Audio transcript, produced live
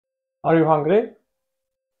Are you hungry?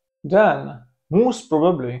 Then, most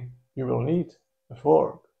probably, you will need a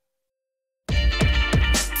fork.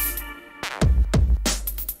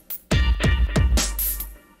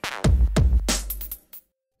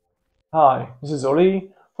 Hi, this is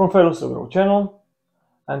Oli from Failures to Grow channel,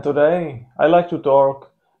 and today I like to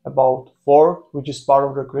talk about fork, which is part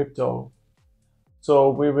of the crypto. So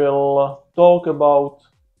we will talk about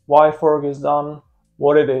why fork is done,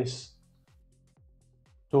 what it is,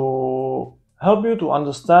 to help you to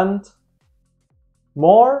understand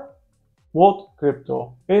more what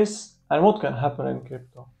crypto is and what can happen in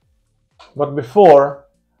crypto. But before,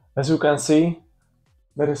 as you can see,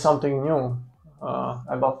 there is something new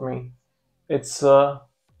above me. It's a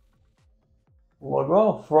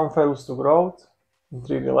logo from Failures to Growth in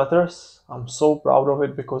 3D letters. I'm so proud of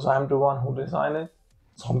it because I'm the one who designed it.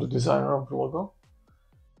 So I'm the designer of the logo.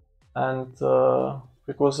 And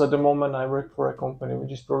because at the moment I work for a company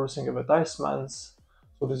which is producing advertisements,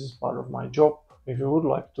 so this is part of my job. If you would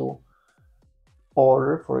like to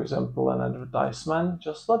order, for example, an advertisement,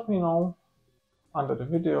 just let me know under the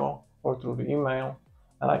video or through the email,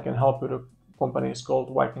 and I can help you. The company is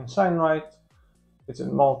called Viking Signwrite. It's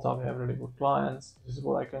in Malta. We have really good clients. This is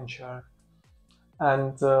what I can share.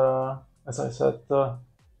 And as I said,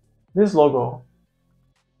 this logo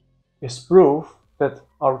is proof that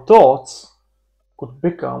our thoughts could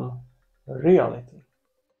become a reality.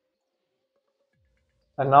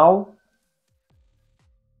 And now,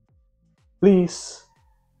 please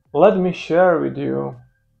let me share with you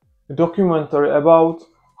a documentary about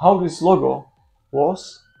how this logo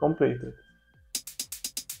was completed.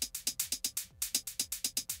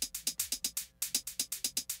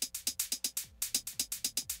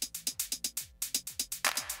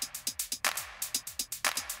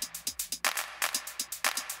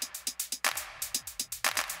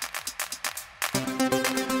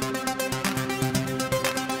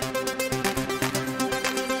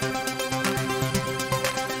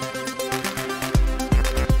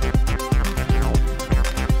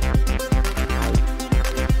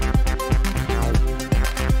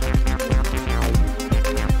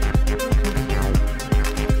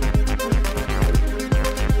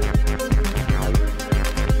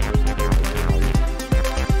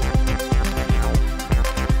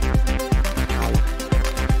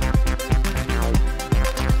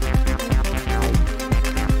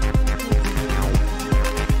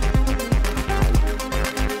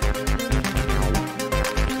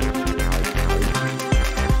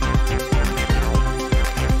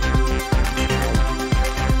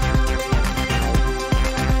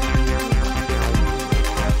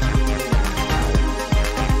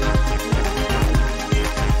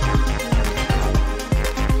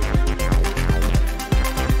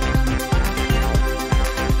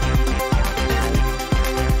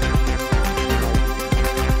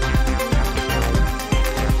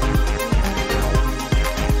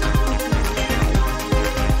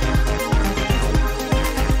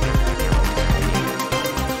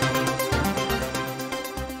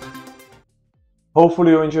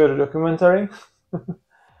 Hopefully you enjoyed the documentary.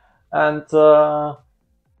 And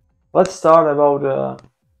let's start about the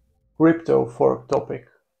crypto fork topic.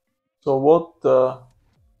 So what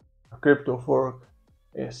a crypto fork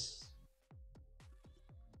is.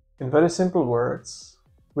 In very simple words,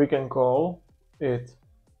 we can call it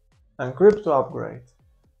a crypto upgrade,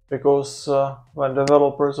 because when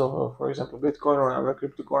developers of, for example, Bitcoin or another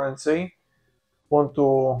cryptocurrency want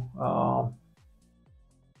to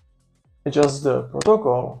adjust the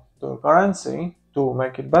protocol, the currency, to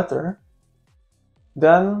make it better,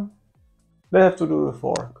 then they have to do the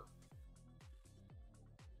fork.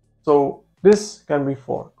 So this can be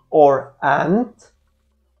fork. Or and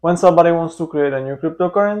when somebody wants to create a new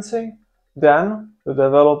cryptocurrency, then the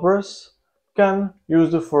developers can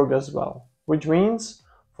use the fork as well, which means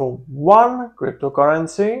from one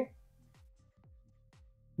cryptocurrency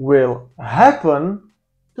will happen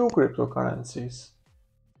two cryptocurrencies.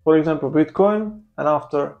 For example, Bitcoin, and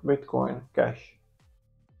after Bitcoin Cash.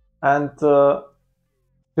 And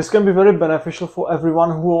this can be very beneficial for everyone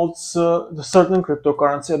who holds the certain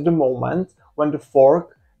cryptocurrency at the moment when the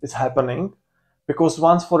fork is happening. Because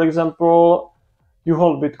once, for example, you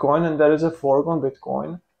hold Bitcoin and there is a fork on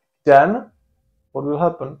Bitcoin, then what will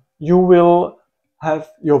happen? You will have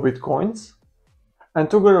your Bitcoins, and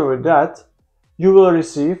together with that, you will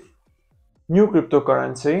receive new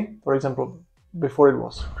cryptocurrency, for example, before it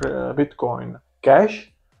was Bitcoin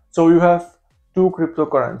Cash. So you have two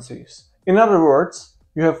cryptocurrencies. In other words,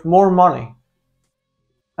 you have more money.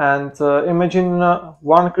 And imagine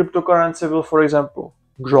one cryptocurrency will, for example,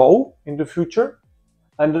 grow in the future,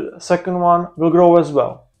 and the second one will grow as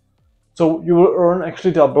well. So you will earn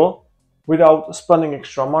actually double without spending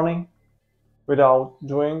extra money, without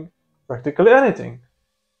doing practically anything.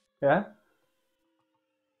 Yeah.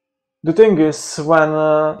 The thing is,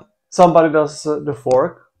 when somebody does the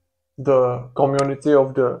fork, the community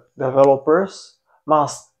of the developers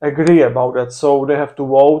must agree about that. So they have to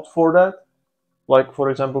vote for that, like for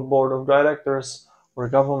example, board of directors or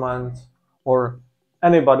government or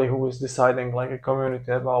anybody who is deciding, like a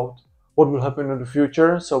community, about what will happen in the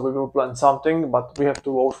future. So we will plan something, but we have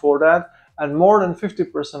to vote for that. And more than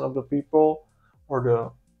 50% of the people,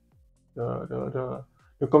 or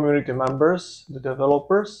the community members, the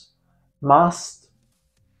developers, must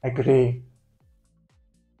agree.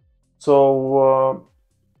 So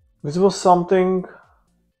this was something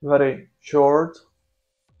very short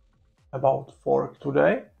about fork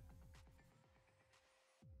today.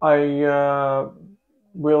 I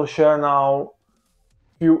will share now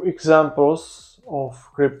few examples of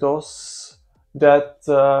cryptos that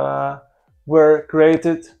were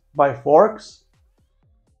created by forks.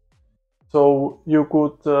 So you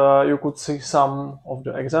could see some of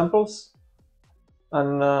the examples,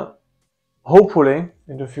 and hopefully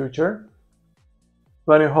in the future,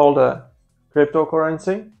 when you hold a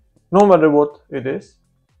cryptocurrency, no matter what it is,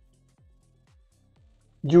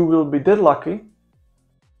 you will be that lucky,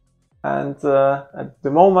 and at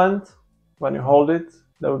the moment when you hold it,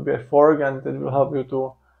 there will be a fork, and it will help you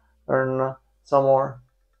to earn some more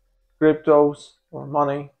cryptos or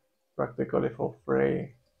money practically for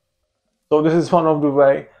free. So this is one of the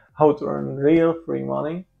way how to earn real free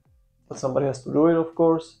money, but somebody has to do it, of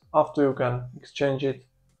course. After, you can exchange it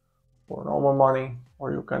for normal money,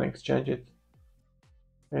 or you can exchange it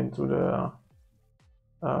into the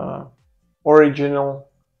original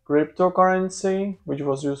cryptocurrency which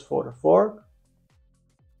was used for the fork,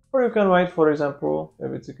 or you can wait, for example,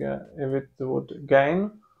 if it would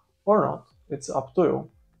gain or not. It's up to you.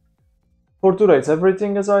 For today, it's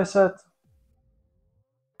everything, as I said,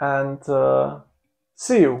 and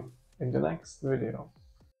see you in the next video.